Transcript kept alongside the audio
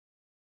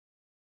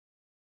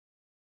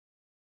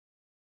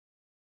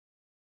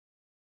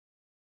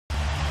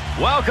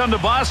Welcome to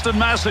Boston,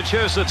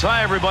 Massachusetts.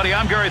 Hi, everybody.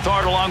 I'm Gary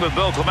Thorne along with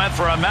Bill Clement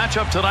for a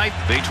matchup tonight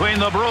between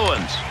the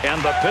Bruins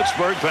and the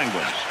Pittsburgh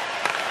Penguins.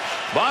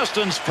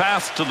 Boston's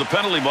path to the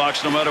penalty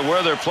box, no matter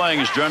where they're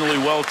playing, is generally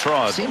well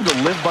trod. Seem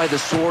to live by the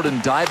sword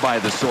and die by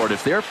the sword.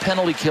 If their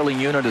penalty-killing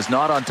unit is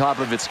not on top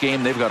of its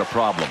game, they've got a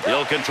problem.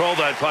 He'll control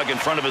that puck in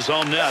front of his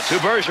own net. To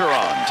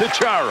Bergeron. To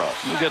Chara.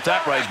 We'll get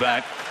that right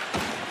back.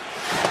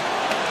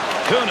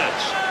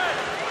 Kunitz.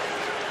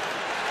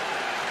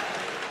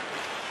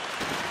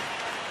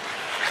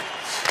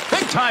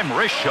 Big-time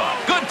wrist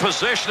shot. Good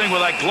positioning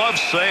with that glove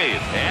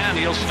save. And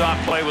he'll stop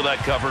play with that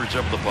coverage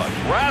of the puck.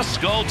 Rath's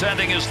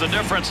goaltending is the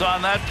difference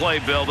on that play,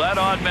 Bill. That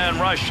odd man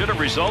rush should have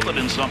resulted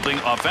in something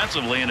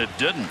offensively, and it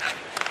didn't.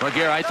 Well,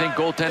 Gary, I think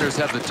goaltenders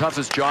have the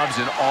toughest jobs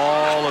in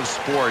all of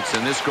sports,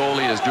 and this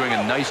goalie is doing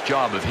a nice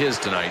job of his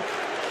tonight.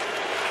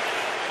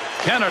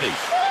 Kennedy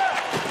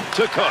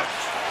to Cook.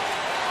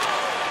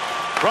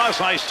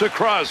 Cross ice to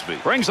Crosby.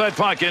 Brings that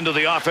puck into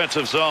the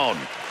offensive zone.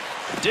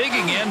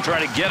 Digging in,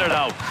 trying to get it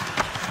out.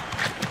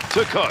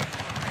 To Cook.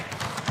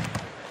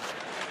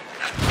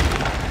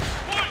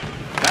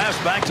 Pass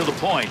back to the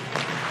point.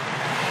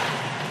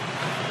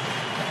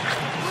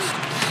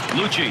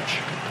 Lucic.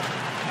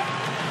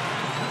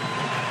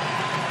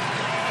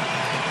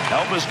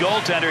 Help his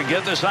goaltender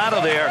get this out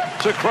of there.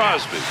 To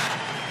Crosby.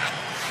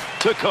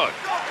 To Cook.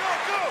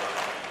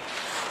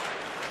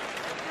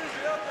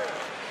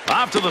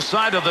 Off to the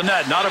side of the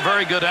net. Not a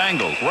very good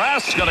angle.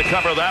 Rath's going to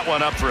cover that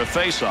one up for a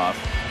faceoff.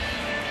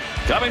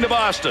 Coming to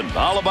Boston,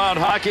 all about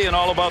hockey and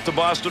all about the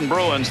Boston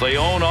Bruins. They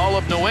own all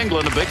of New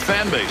England, a big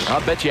fan base.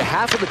 I'll bet you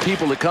half of the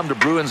people that come to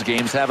Bruins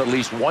games have at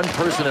least one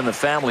person in the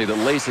family that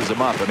laces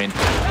them up. I mean,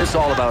 it's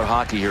all about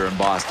hockey here in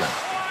Boston.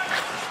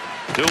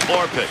 To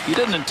Orpik. He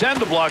didn't intend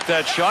to block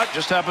that shot,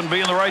 just happened to be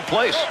in the right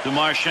place. To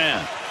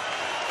Marchand.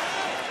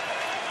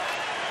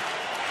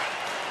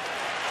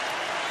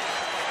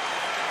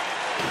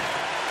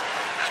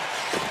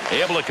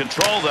 Able to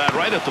control that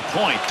right at the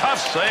point. Tough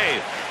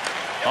save.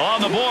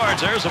 Along the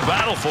boards, there's a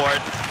battle for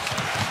it.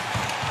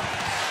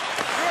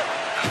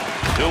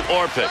 To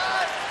Orpik.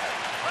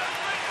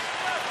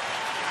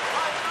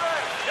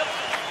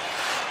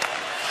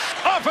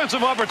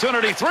 Offensive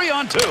opportunity,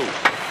 3-on-2.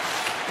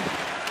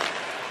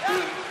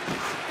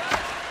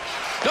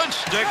 Good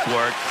stick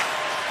work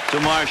to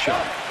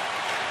Marchand.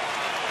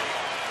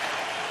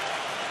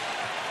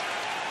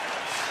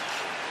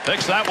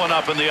 Picks that one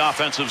up in the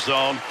offensive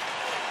zone.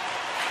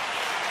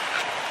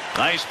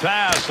 Nice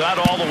pass, that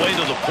all the way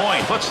to the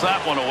point. Puts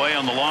that one away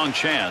on the long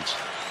chance.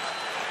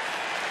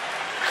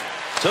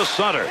 To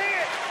Sutter.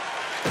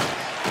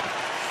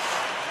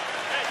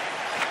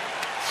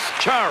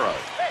 Chara.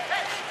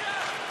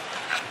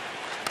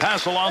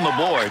 Pass along the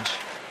boards.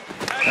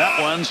 That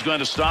one's going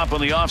to stop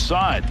on the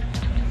offside.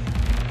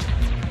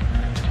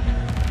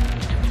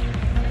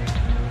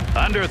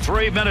 Under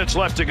 3 minutes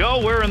left to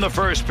go. We're in the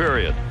first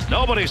period.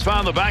 Nobody's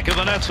found the back of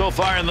the net so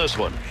far in this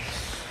one.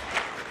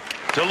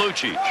 To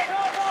Lucic.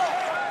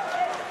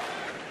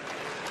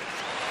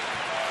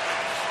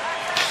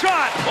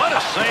 Shot! What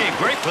a save.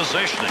 Great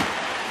positioning.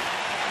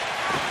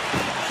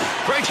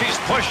 Krejci's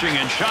pushing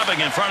and shoving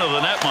in front of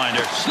the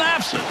netminder.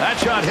 Snaps it. That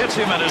shot hits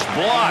him and is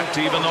blocked,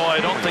 even though I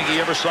don't think he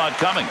ever saw it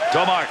coming.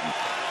 To Martin.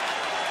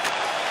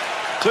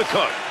 To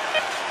Cook.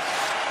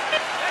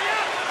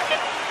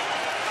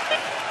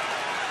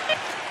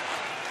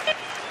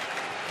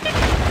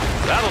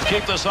 That'll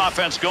keep this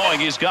offense going.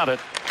 He's got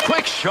it.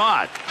 Quick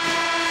shot.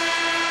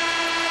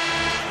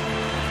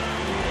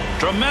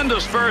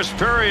 Tremendous first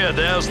period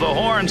as the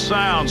horn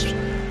sounds.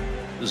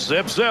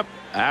 Zip, zip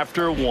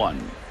after one.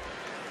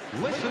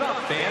 Listen up,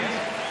 fans.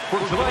 For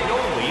tonight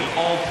only,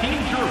 all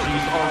team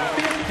jerseys are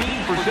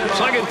 15% off.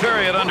 Second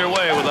period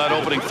underway with that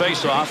opening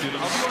faceoff.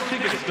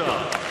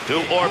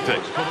 To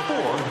Orpik.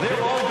 Before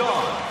they're all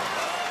gone.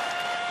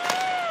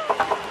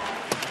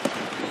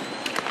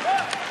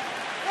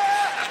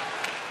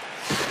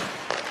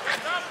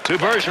 To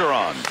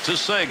Bergeron. To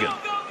Sagan.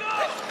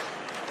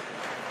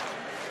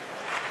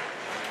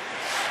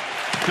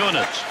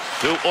 Kunitz.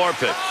 To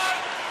Orpik.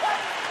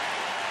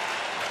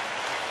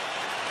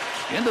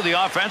 Into the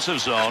offensive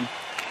zone.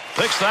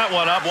 Picks that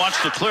one up. Wants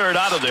to clear it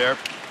out of there.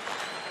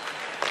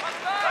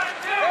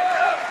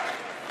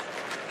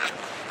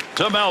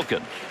 To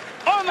Malkin.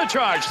 On the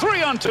charge.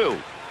 3-on-2.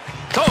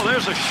 Oh,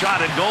 there's a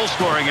shot in goal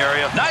scoring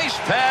area. Nice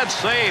pad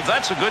save.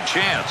 That's a good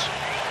chance.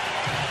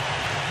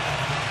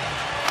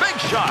 Big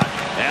shot.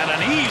 And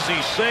an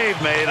easy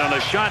save made on a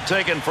shot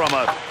taken from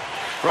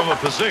a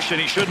position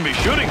he shouldn't be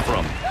shooting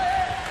from.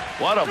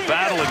 What a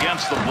battle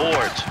against the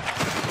boards.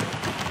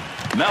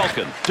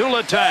 Malkin to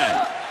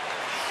Letang.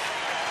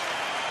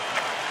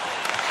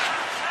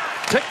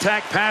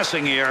 Tic-tac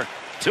passing here.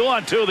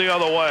 2-on-2 the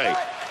other way.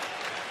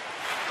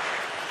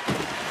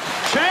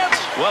 Chance.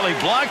 Well, he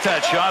blocked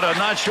that shot. I'm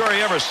not sure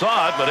he ever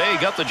saw it, but hey, he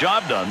got the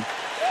job done.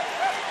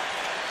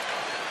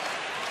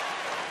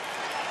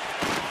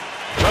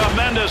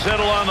 Tremendous hit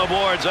along the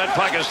boards. That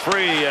puck is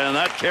free, and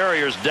that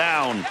carrier's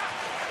down.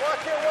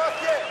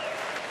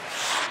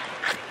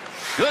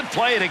 Good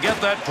play to get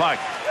that puck.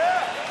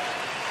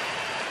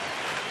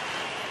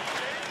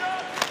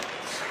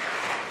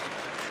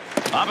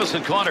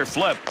 Opposite corner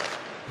flip.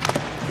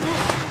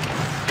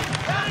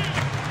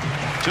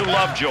 To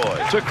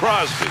Lovejoy. To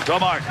Crosby. To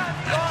Martin.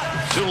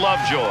 To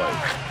Lovejoy.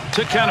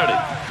 To Kennedy.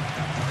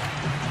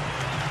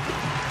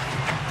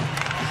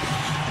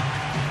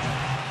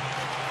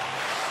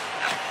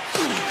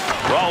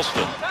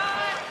 Ralston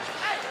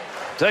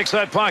takes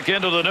that puck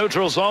into the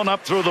neutral zone,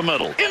 up through the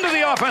middle. Into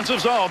the offensive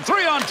zone.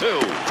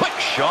 3-on-2. Quick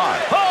shot.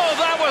 Oh,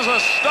 that was a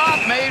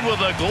stop made with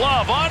a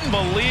glove.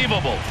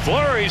 Unbelievable.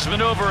 Fleury's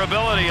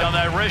maneuverability on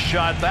that wrist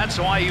shot. That's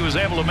why he was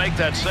able to make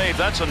that save.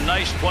 That's a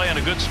nice play and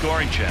a good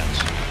scoring chance.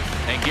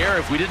 And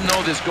Gary, if we didn't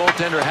know this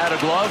goaltender had a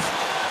glove,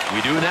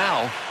 we do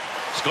now.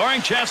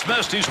 Scoring chance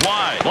missed. He's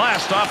wide.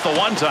 Blast off the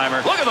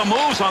one-timer. Look at the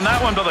moves on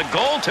that one to the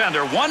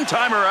goaltender.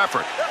 One-timer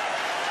effort.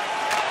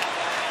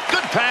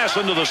 Good pass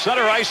into the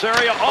center ice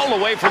area all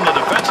the way from the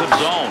defensive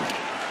zone.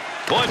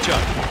 Boychuk.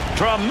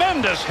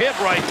 Tremendous hit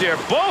right there.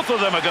 Both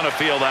of them are going to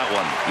feel that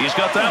one. He's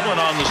got that one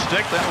on the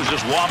stick. That was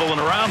just wobbling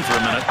around for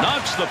a minute.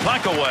 Knocks the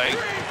puck away.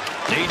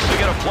 Needs to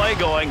get a play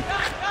going.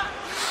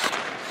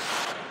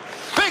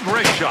 Big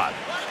wrist shot.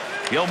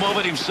 He'll move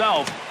it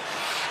himself.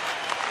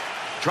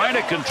 Trying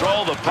to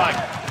control the puck.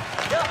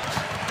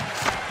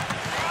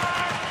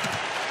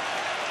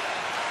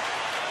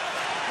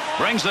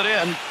 Brings it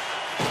in.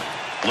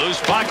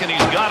 Loose puck, and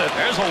he's got it.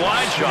 There's a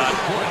wide shot.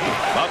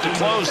 About to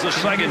close the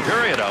second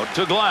period out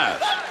to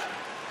Glass.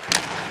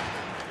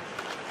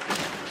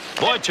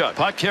 Boychuk.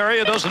 Puck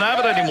carrier doesn't have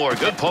it anymore.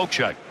 Good poke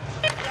check.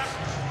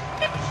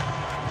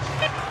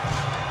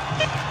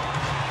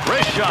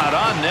 Wrist shot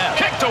on net.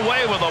 Kicked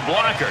away with a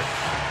blocker.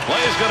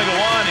 Play is going to go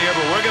on here,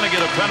 but we're going to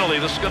get a penalty.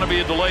 This is going to be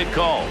a delayed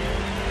call.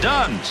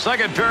 Done.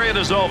 Second period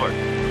is over.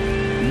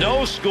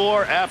 No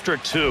score after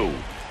 2.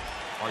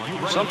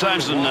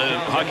 Sometimes in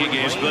hockey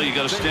games, Bill, you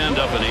got to stand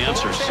up and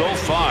answer. So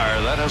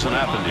far, that hasn't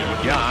happened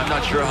yet. Yeah, I'm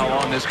not sure how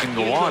long this can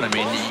go on. I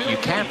mean, you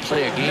can't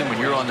play a game when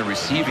you're on the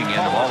receiving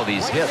end of all of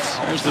these hits.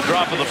 Here's the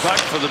drop of the puck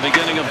for the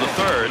beginning of the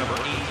third.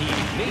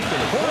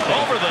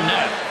 Over the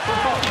net.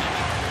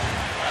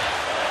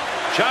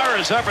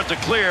 Chara's effort to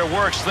clear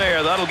works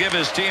there. That'll give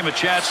his team a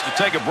chance to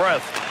take a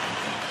breath.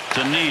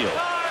 To Neal.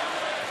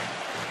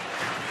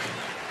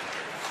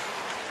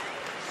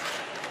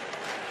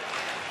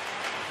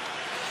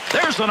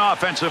 There's an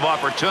offensive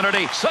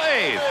opportunity.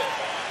 Save.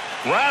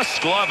 Rask's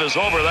glove is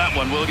over that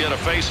one. We'll get a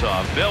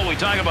face-off. Bill, we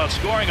talk about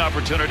scoring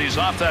opportunities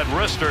off that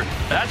wrister.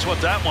 That's what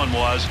that one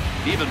was.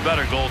 Even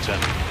better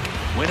goaltender.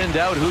 When in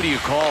doubt, who do you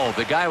call?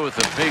 The guy with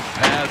the big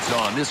pads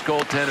on. This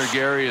goaltender,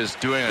 Gary, is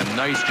doing a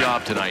nice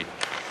job tonight.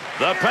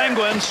 The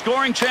Penguins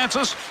scoring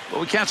chances.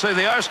 Well, we can't say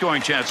they are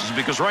scoring chances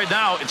because right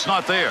now it's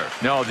not there.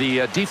 No,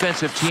 the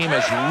defensive team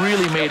has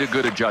really made a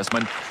good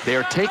adjustment. They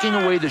are taking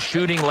away the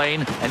shooting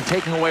lane and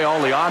taking away all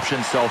the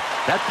options. So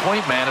that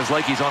point man is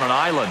like he's on an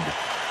island.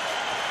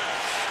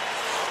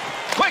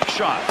 Quick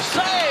shot.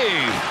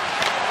 Save.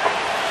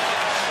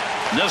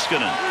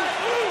 Niskanen.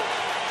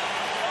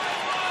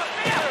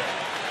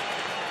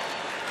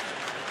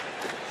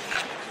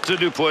 To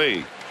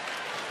Dupuis.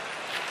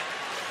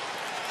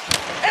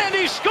 And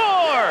he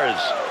scores!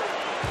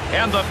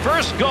 And the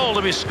first goal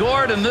to be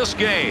scored in this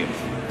game.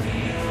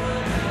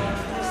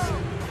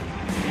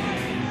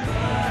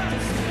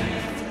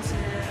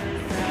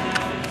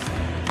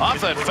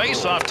 Off that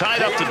face-off,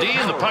 tied up to D,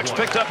 and the puck's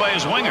picked up by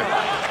his winger.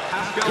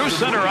 Through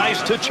center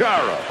ice to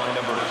Chara.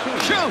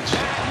 Shoots!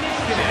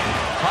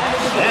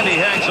 And he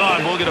hangs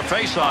on. We'll get a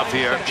face-off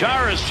here.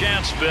 Chara's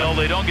chance, Bill,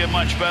 they don't get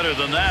much better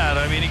than that.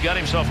 I mean, he got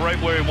himself right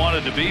where he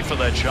wanted to be for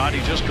that shot.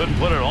 He just couldn't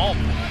put it home.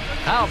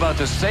 How about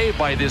the save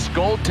by this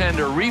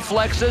goaltender?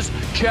 Reflexes,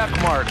 check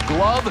mark.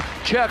 Glove,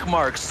 check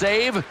mark.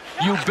 Save,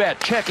 you bet.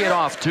 Check it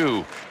off,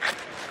 too.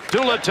 To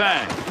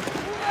Letang.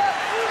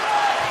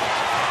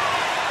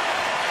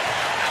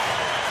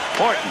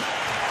 Horton.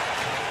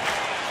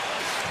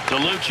 To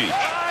Lucic.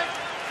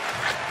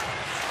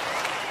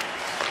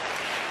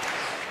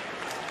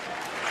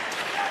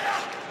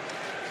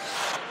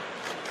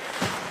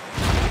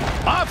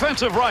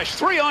 Offensive rush,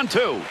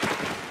 3-on-2.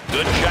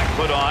 Good check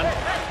put on.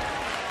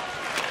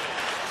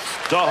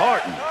 To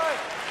Horton.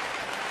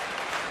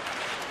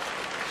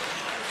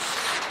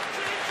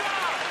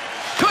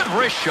 Good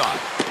wrist shot.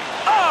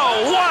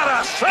 Oh, what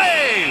a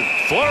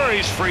save!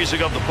 Fleury's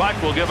freezing up the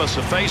puck will give us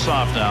a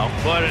face-off now.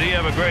 Boy, did he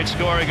have a great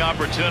scoring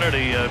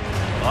opportunity.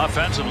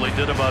 Offensively,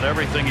 did about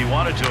everything he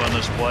wanted to on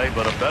this play,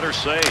 but a better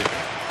save.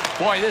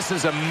 Boy, this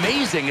is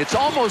amazing. It's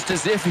almost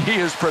as if he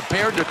is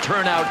prepared to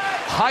turn out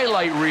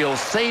highlight reel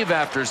save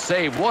after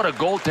save. What a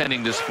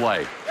goaltending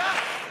display.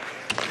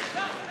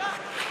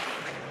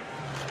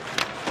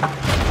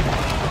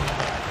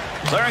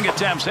 Clearing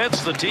attempts,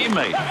 hits the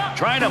teammate.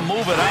 Trying to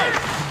move it out.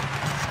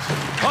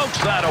 Pokes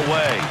that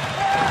away.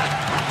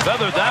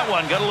 Feathered that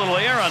one, got a little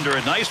air under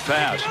it. Nice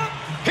pass.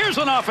 Here's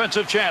an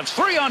offensive chance,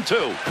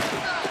 3-on-2.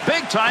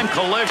 Big time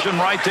collision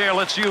right there.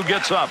 Let's see who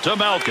gets up. To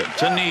Malkin,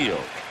 to Neal.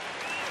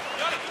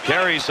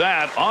 Carries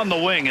that on the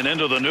wing and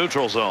into the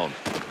neutral zone.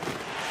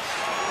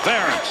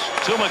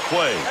 Ference to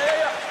McQuaid.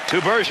 To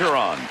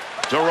Bergeron.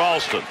 To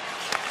Ralston.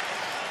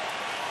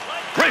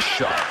 Wrist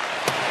shot.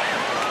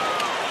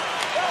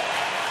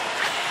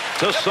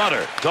 To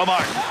Sutter. To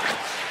Martin.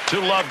 To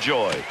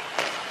Lovejoy.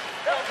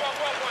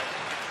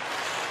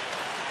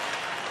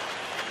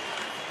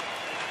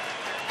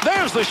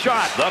 There's the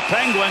shot. The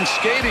Penguins'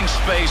 skating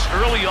space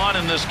early on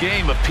in this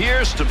game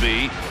appears to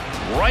be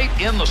right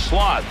in the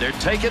slot. They're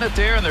taking it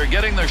there and they're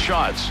getting their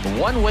shots.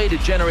 One way to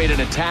generate an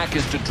attack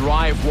is to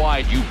drive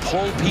wide. You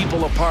pull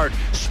people apart,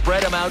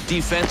 spread them out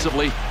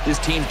defensively. This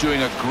team's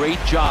doing a great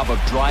job of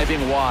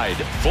driving wide.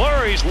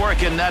 Fleury's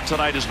work in net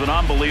tonight has been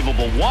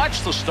unbelievable.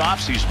 Watch the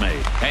stops he's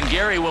made. And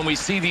Gary, when we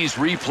see these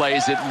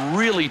replays, it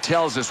really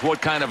tells us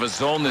what kind of a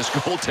zone this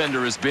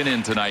goaltender has been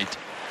in tonight.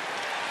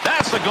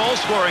 That's the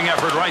goal-scoring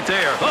effort right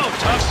there. Oh,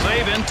 tough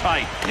save in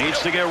tight. Needs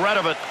to get rid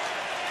of it.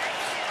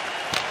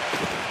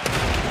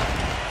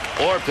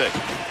 Orpik.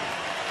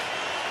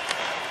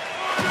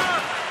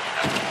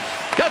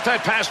 Got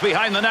that pass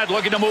behind the net,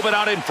 looking to move it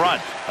out in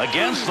front.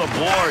 Against the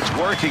boards,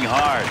 working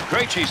hard.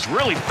 Krejci's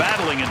really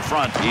battling in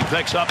front. He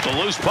picks up the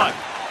loose puck.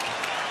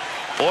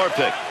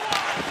 Orpik.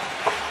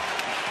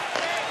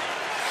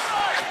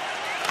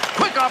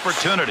 Quick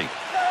opportunity.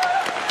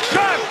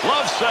 Shot!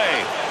 Glove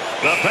save.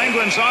 The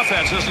Penguins'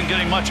 offense isn't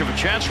getting much of a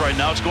chance right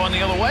now. It's going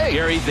the other way.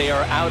 Gary, they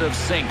are out of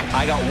sync.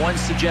 I got one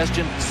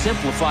suggestion.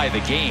 Simplify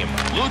the game.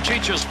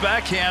 Lucic's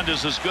backhand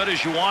is as good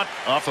as you want.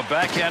 Off a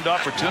backhand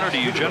opportunity,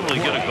 you generally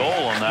get a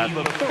goal on that.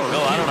 Bill,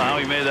 I don't know how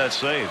he made that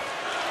save.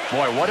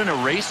 Boy, what an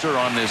eraser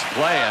on this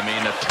play. I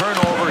mean, a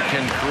turnover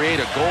can create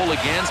a goal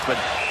against,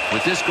 but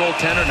with this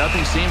goaltender,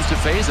 nothing seems to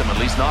faze him, at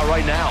least not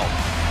right now.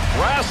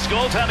 Rath's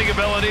goaltending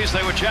abilities,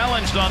 they were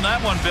challenged on that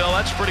one, Bill.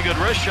 That's a pretty good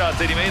wrist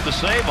shot that he made the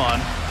save on.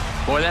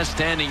 Boy, that's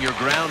standing your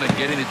ground and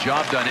getting the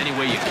job done any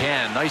way you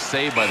can. Nice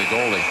save by the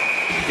goalie.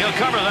 He'll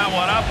cover that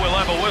one up. We'll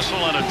have a whistle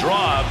and a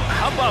draw.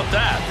 How about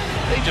that?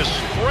 They just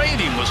sprayed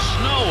him with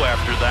snow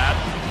after that.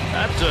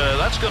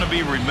 That's going to be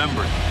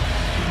remembered.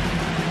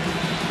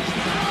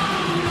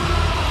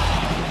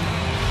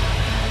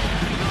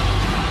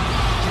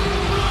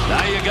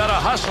 Now you got to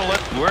hustle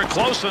it. We're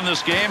close in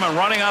this game and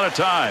running out of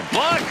time.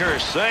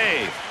 Blocker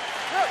save.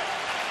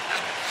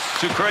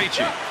 To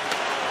Krejci.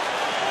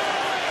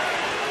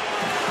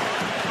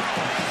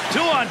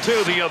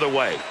 2-on-2 the other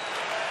way.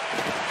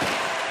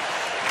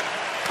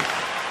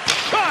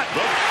 Shot!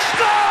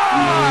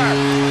 Score!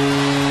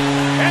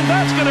 And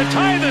that's going to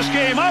tie this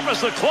game up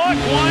as the clock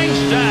winds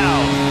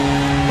down.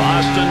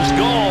 Boston's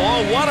goal.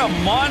 Oh, what a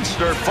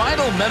monster.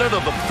 Final minute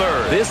of the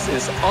third. This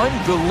is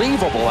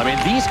unbelievable. I mean,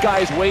 these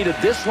guys waited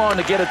this long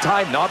to get a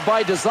tie, not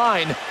by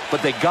design,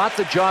 but they got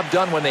the job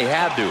done when they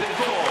had to.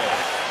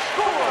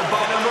 Scored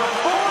by number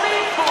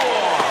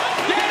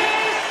 44,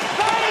 Dennis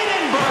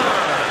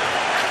Seidenberg.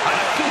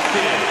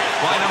 Assisted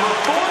by number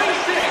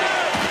 46,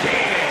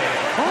 Dan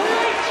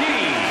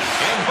Krejci.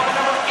 And by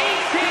number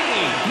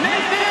 18,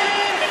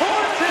 Nathan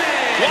Horton.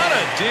 What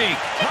a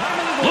deke.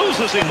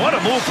 Loses him. What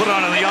a move put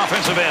on in the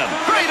offensive end.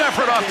 Great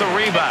effort off the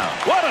rebound.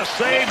 What a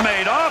save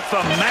made off the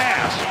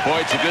mask.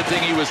 Boy, it's a good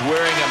thing he was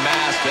wearing a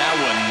mask. That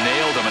one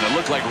nailed him, and it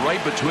looked like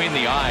right between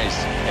the eyes.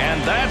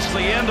 And that's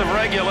the end of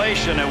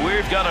regulation, and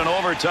we've got an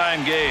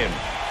overtime game.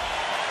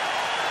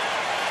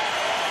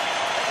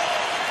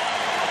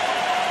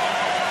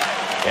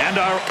 And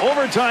our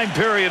overtime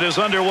period is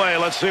underway.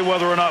 Let's see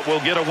whether or not we'll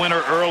get a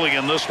winner early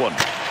in this one.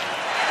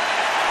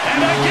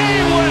 And a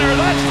game winner.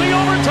 That's the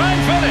overtime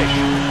finish.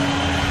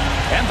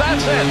 And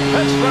that's it.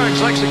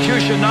 Pittsburgh's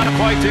execution not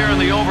quite there in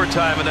the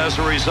overtime, and as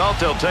a result,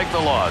 they'll take the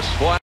loss.